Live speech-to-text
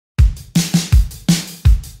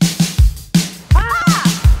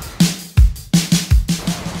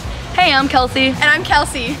I'm Kelsey. And I'm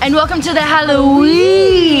Kelsey. And welcome to the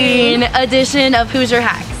Halloween edition of Hoosier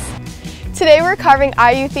Hacks. Today we're carving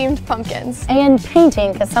IU themed pumpkins. And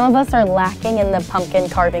painting, because some of us are lacking in the pumpkin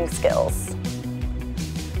carving skills.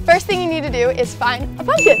 First thing you need to do is find a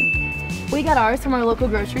pumpkin. We got ours from our local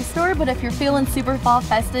grocery store, but if you're feeling super fall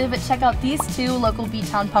festive, check out these two local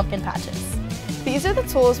B-Town pumpkin patches. These are the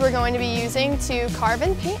tools we're going to be using to carve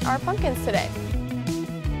and paint our pumpkins today.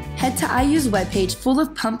 Head to IU's webpage full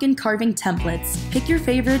of pumpkin carving templates, pick your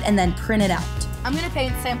favorite, and then print it out. I'm gonna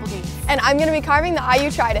paint sample gates. And I'm going to be carving the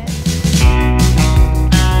IU trident.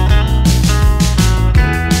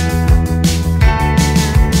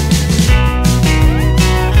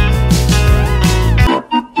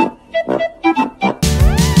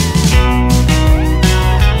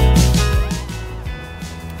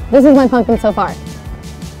 This is my pumpkin so far.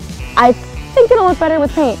 I think it'll look better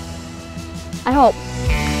with paint. I hope.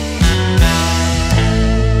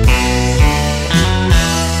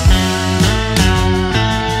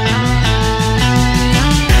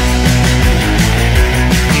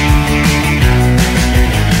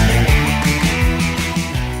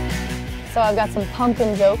 So I've got some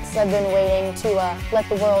pumpkin jokes I've been waiting to let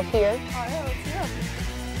the world hear. Alright, let's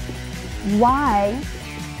go. Why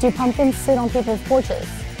do pumpkins sit on people's porches?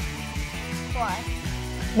 Why?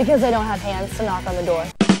 Because they don't have hands to knock on the door.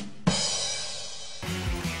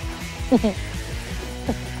 Okay,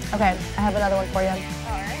 I have another one for you.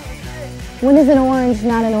 Alright, let's do it. When is an orange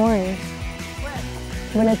not an orange?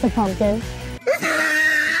 When? When it's a pumpkin.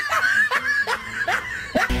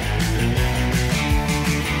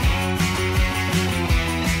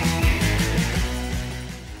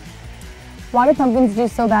 Why do pumpkins do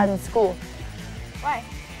so bad in school? Why?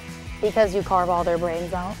 Because you carve all their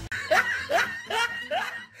brains out.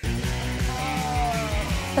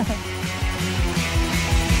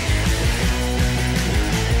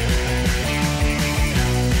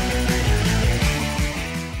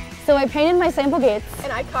 So I painted my sample gates.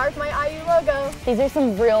 And I carved my IU logo. These are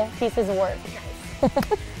some real pieces of work.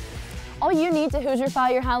 All you need to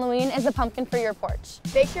Hoosierify your Halloween is a pumpkin for your porch.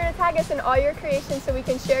 Make sure to tag us in all your creations so we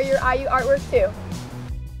can share your IU artwork too.